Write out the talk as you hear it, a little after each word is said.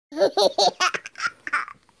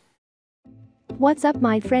What's up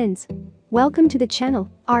my friends? Welcome to the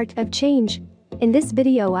channel, Art of Change. In this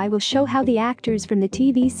video I will show how the actors from the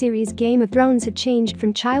TV series Game of Thrones have changed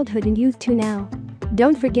from childhood and youth to now.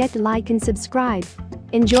 Don't forget to like and subscribe.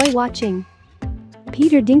 Enjoy watching.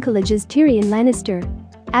 Peter Dinklage is Tyrion Lannister.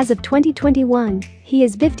 As of 2021, he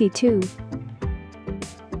is 52.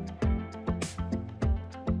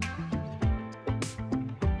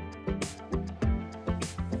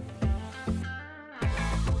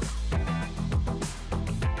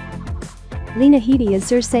 Lena Headey is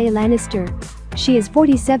Cersei Lannister. She is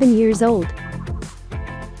 47 years old.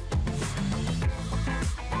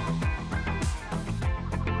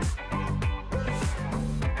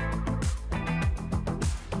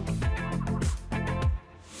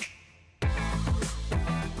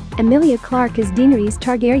 Emilia Clarke is Daenerys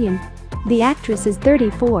Targaryen. The actress is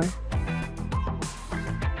 34.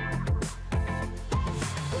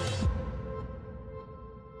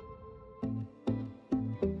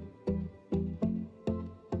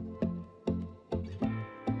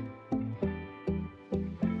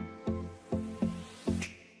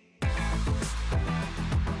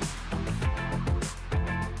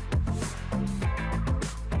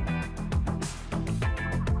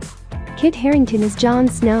 Kit Harington is Jon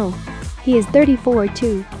Snow. He is 34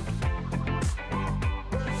 too.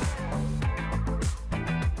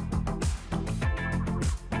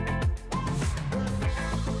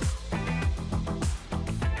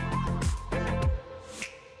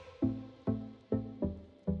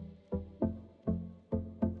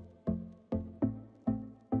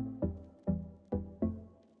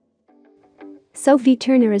 Sophie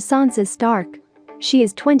Turner is Sansa Stark. She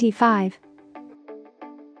is 25.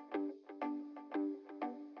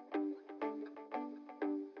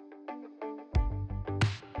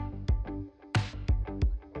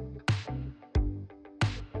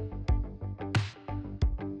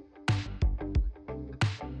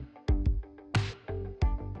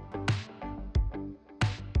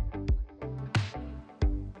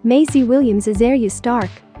 Maisie Williams is Arya Stark.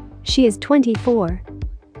 She is 24.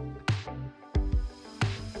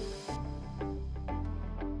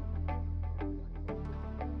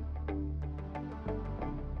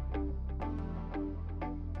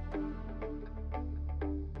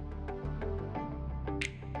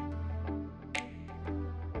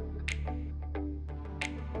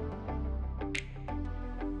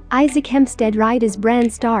 Isaac Hempstead Wright is Bran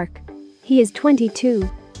Stark. He is 22.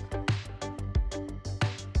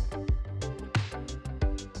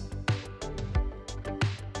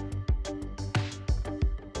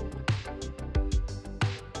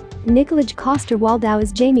 Nikolaj Coster-Waldau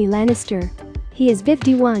is Jaime Lannister. He is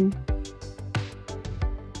 51.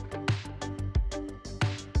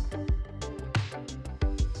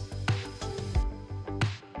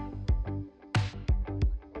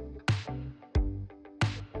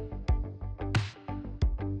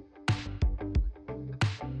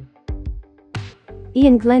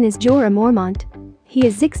 Glen is Jorah Mormont. He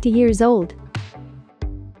is 60 years old.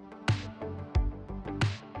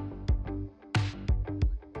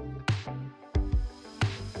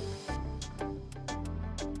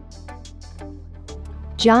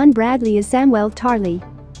 John Bradley is Samwell Tarly.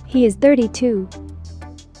 He is 32.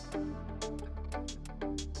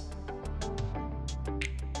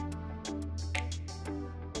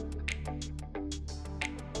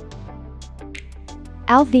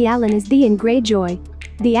 Alfie Allen is Theon Greyjoy.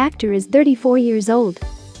 The actor is 34 years old.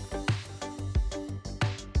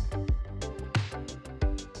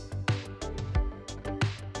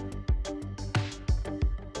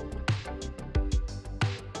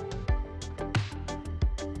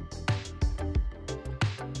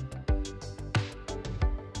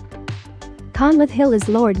 Conleth Hill is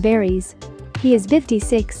Lord Varys. He is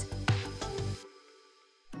 56.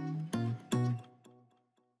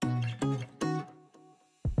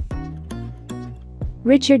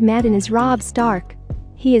 Richard Madden is Robb Stark.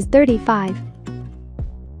 He is 35.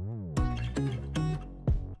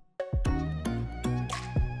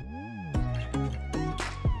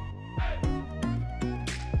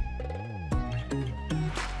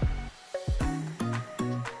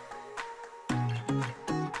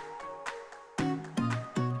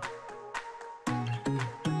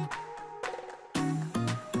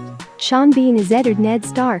 Sean Bean is Eddard Ned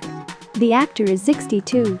Stark. The actor is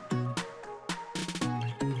 62.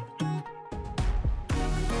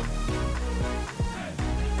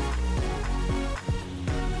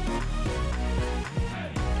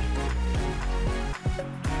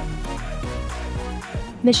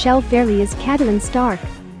 Michelle Fairley is Catelyn Stark.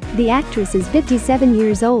 The actress is 57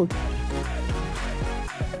 years old.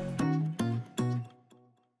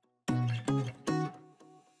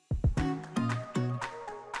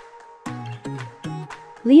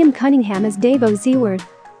 Liam Cunningham as Davo Zeworth.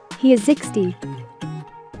 He is 60.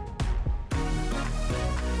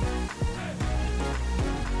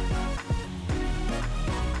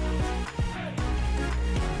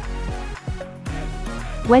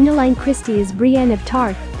 Gwendoline Christie is Brienne of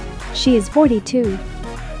Tarth. She is 42.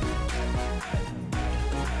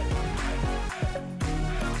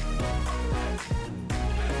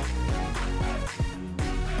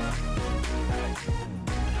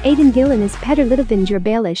 Aidan Gillen is Petter Littlefinger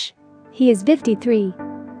Baelish. He is 53.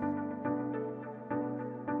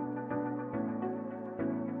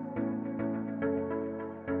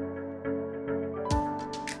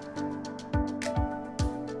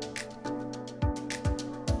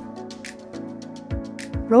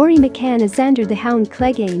 Rory McCann is Xander the Hound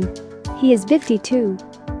Clegane. He is 52.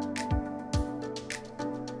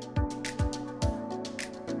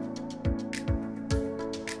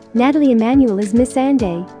 Natalie Emanuel is Miss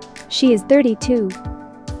Ande. She is 32.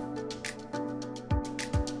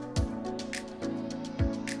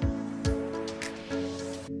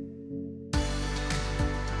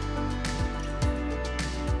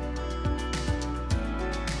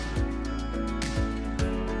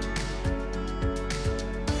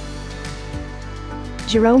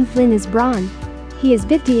 Jerome Flynn is Bronn. He is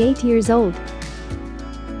 58 years old.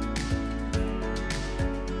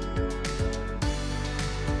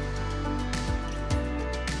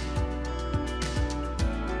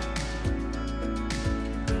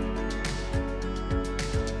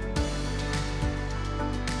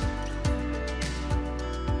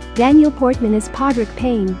 Daniel Portman is Podrick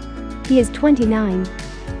Payne. He is 29.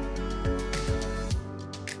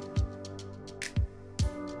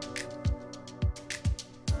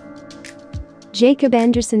 Jacob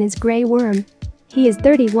Anderson is Grey Worm. He is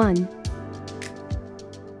 31.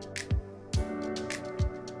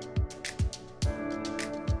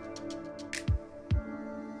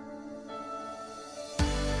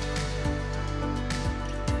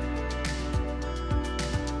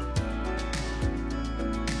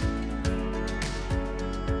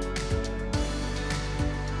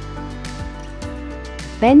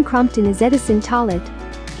 Ben Crompton is Edison Tollett.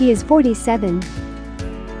 He is 47.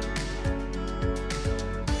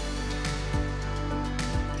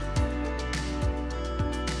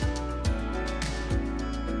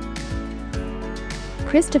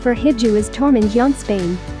 Christopher Hidju is Tormund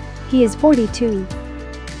Jonsbane. He is 42.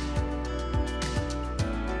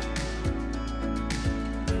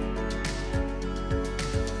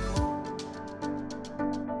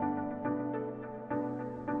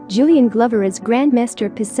 Julian Glover is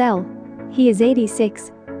Grandmaster Pycelle. He is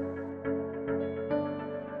 86.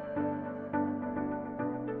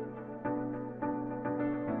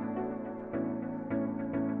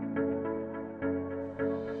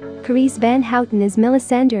 Carice Van Houten is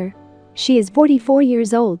Melisandre. She is 44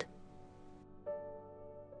 years old.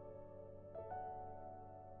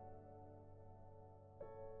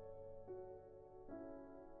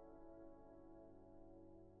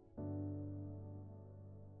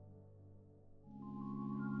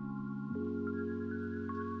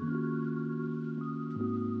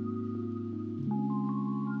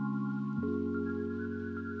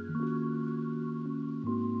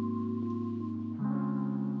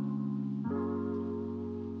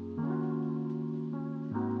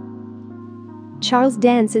 Charles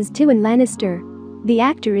Dance is Tywin Lannister. The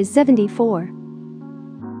actor is 74.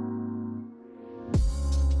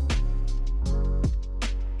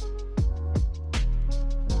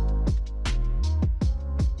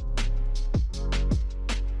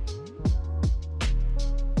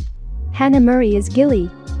 Hannah Murray is Gilly.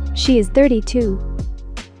 She is 32.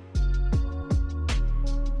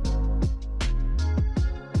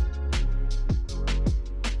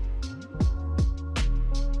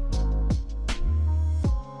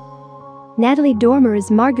 Natalie Dormer is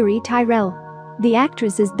Marguerite Tyrell. The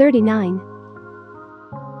actress is 39.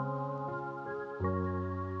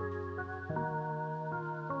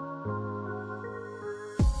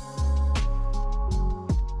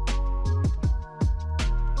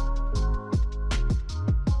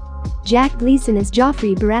 Jack Gleeson is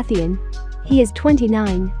Joffrey Baratheon. He is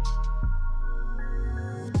 29.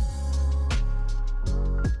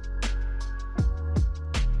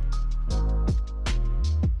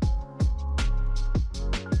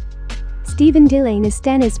 Stephen Dillane is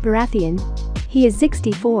Stannis Baratheon. He is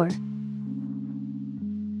 64.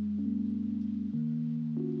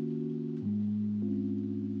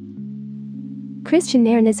 Christian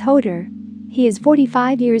Nairn is Hodor. He is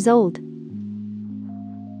 45 years old.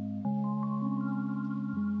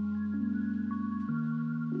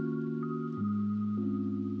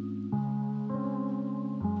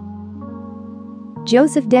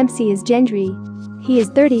 Joseph Dempsey as Gendry. He is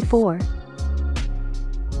 34.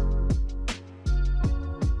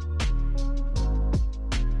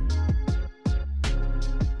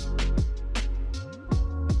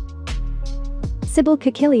 Sybil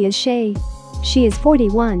Kikili as Shay. She is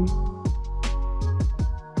 41.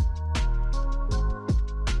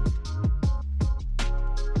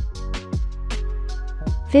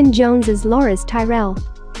 Finn Jones as Loras Tyrell.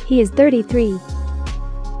 He is 33.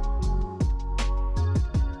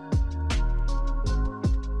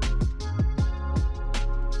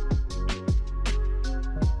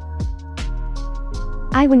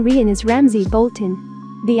 Iwan Rheon as Ramsay Bolton.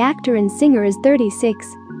 The actor and singer is 36.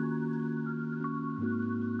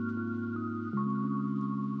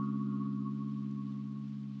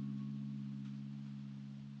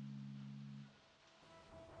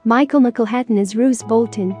 Michael McElhatton as Roose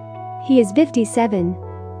Bolton. He is 57.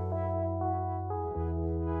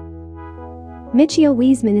 Michiel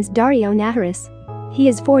Wiesman as Dario Naharis. He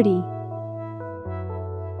is 40.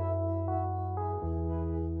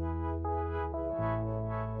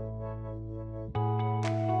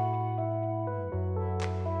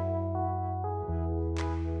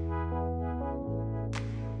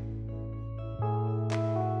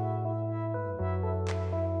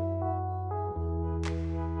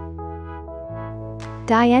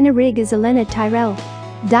 Diana Rigg as Olenna Tyrell.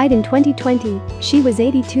 Died in 2020, she was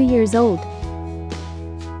 82 years old.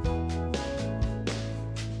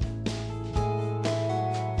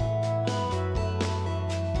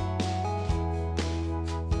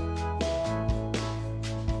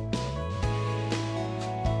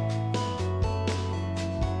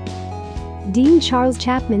 Dean Charles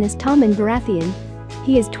Chapman as Tommen Baratheon.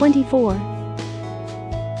 He is 24.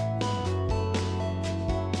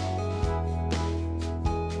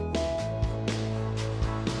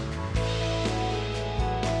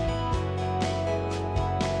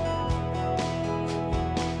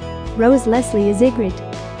 Rose Leslie as Ygritte.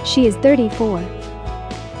 She is 34.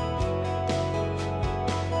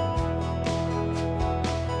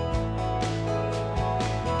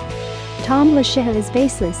 Tom Lachey as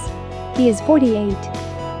Vaselis. He is 48.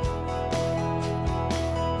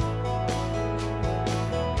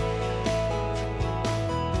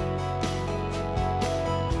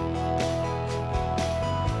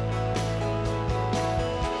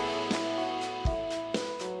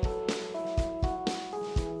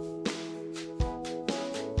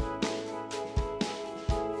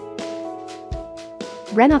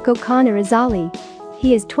 Renok O'Connor as Ollie.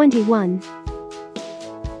 He is 21.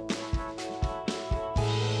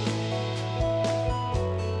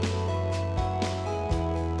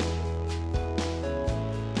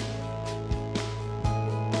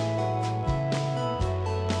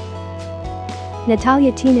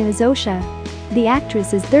 Natalia Tina as Osha. The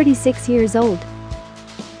actress is 36 years old.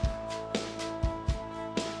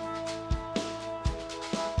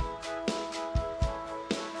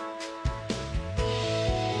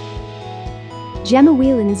 Gemma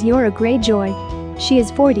Whelan as Jorah Greyjoy. She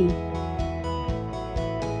is 40.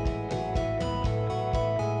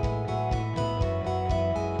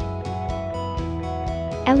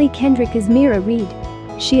 Ellie Kendrick as Mira Reed.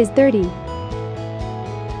 She is 30.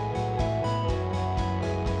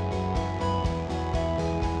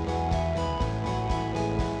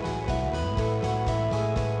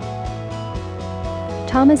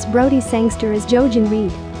 Thomas Brodie Sangster as Jojen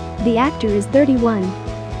Reed. The actor is 31.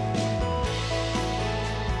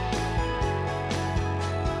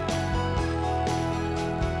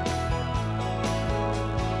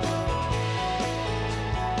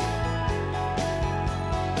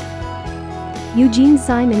 Eugene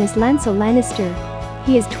Simon as Lancel Lannister.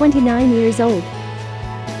 He is 29 years old.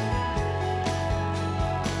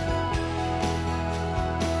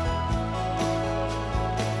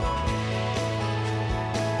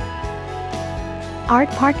 Art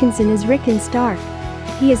Parkinson as Rickon Stark.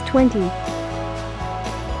 He is 20.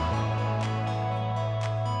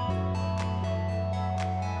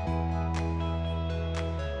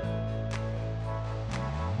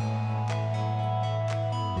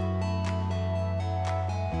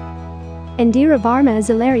 Indira Varma as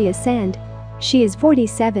Ilaria Sand. She is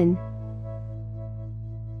 47.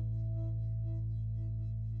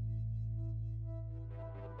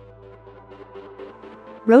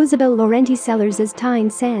 Rosabelle Laurenti Sellers as Tyne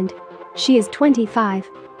Sand. She is 25.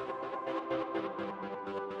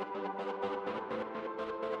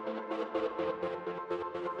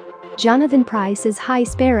 Jonathan Pryce as High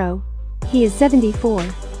Sparrow. He is 74.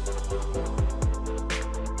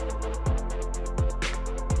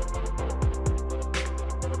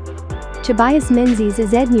 Tobias Menzies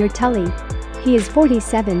as Edmure Tully. He is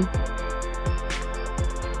 47.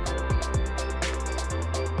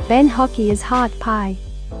 Ben Hockey is hot pie.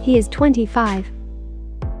 He is 25.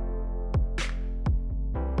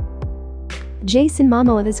 Jason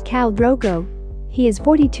Momoa is Khal Drogo. He is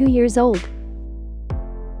 42 years old.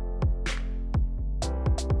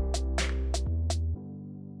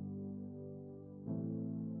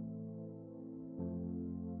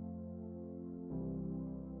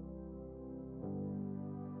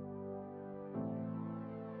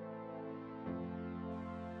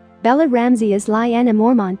 Bella Ramsey is Lyanna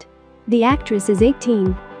Mormont. The actress is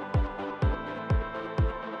 18.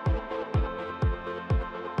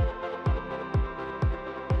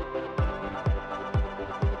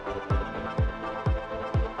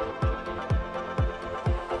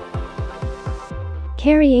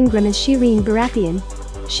 Carrie Ingram is Shireen Baratheon.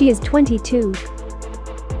 She is 22.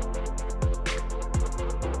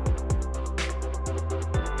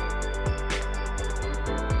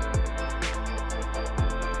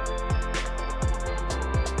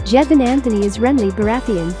 Jezin Anthony is Renly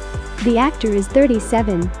Baratheon. The actor is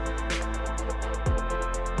 37.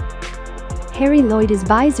 Harry Lloyd is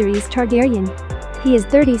Viserys Targaryen. He is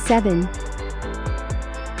 37.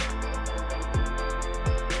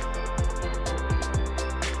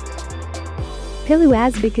 Pilu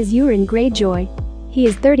Asbæk is Euron Greyjoy. He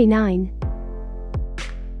is 39.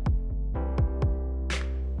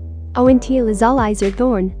 Owen Teale is Alistair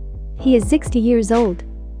Thorne. He is 60 years old.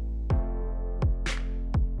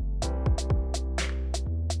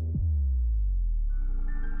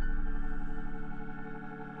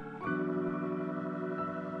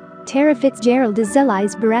 Tara Fitzgerald is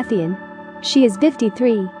Zelise Baratheon. She is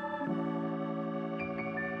 53.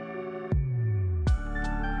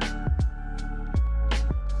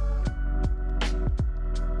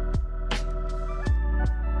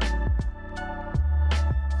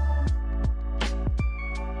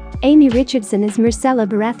 Amy Richardson is Myrcella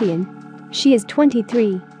Baratheon. She is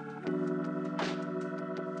 23.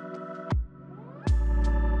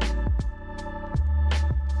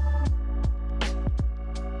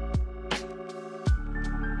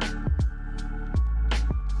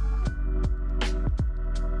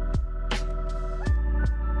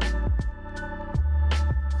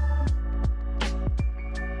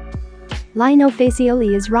 Lino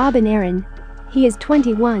Facioli is Robin Arryn. He is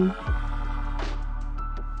 21.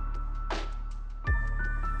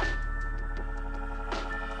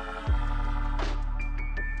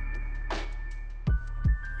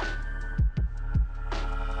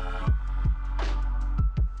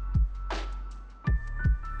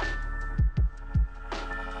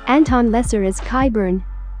 Anton Lesser is Qyburn.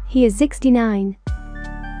 He is 69.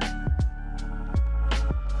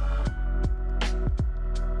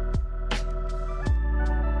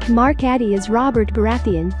 Mark Addy is Robert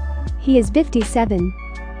Baratheon. He is 57.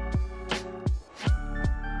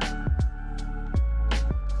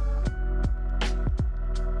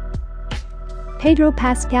 Pedro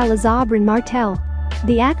Pascal is Oberyn Martell.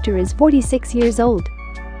 The actor is 46 years old.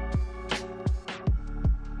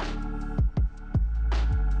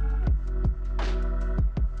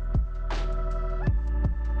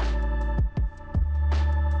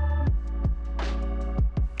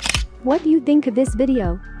 What do you think of this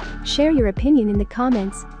video? Share your opinion in the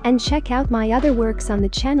comments and check out my other works on the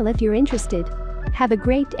channel if you're interested. Have a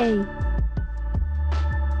great day.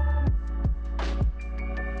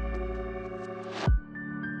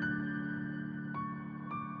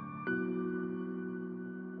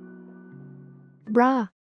 Brah.